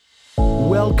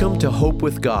Welcome to Hope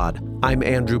with God. I'm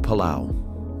Andrew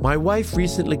Palau. My wife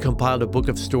recently compiled a book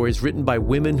of stories written by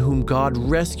women whom God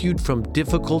rescued from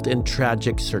difficult and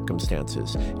tragic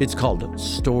circumstances. It's called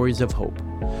Stories of Hope.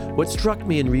 What struck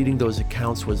me in reading those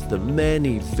accounts was the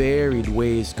many varied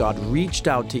ways God reached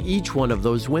out to each one of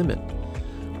those women.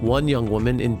 One young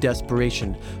woman, in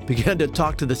desperation, began to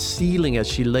talk to the ceiling as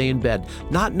she lay in bed,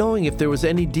 not knowing if there was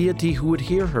any deity who would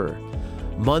hear her.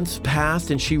 Months passed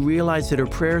and she realized that her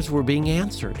prayers were being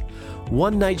answered.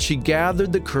 One night she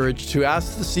gathered the courage to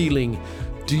ask the ceiling,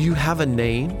 "Do you have a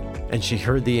name?" And she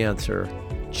heard the answer,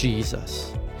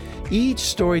 Jesus. Each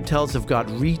story tells of God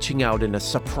reaching out in a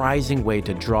surprising way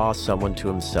to draw someone to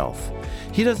himself.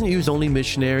 He doesn't use only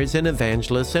missionaries and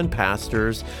evangelists and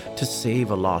pastors to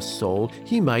save a lost soul.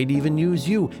 He might even use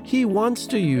you. He wants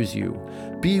to use you.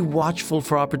 Be watchful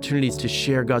for opportunities to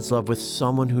share God's love with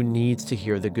someone who needs to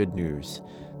hear the good news.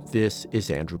 This is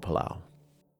Andrew Palau.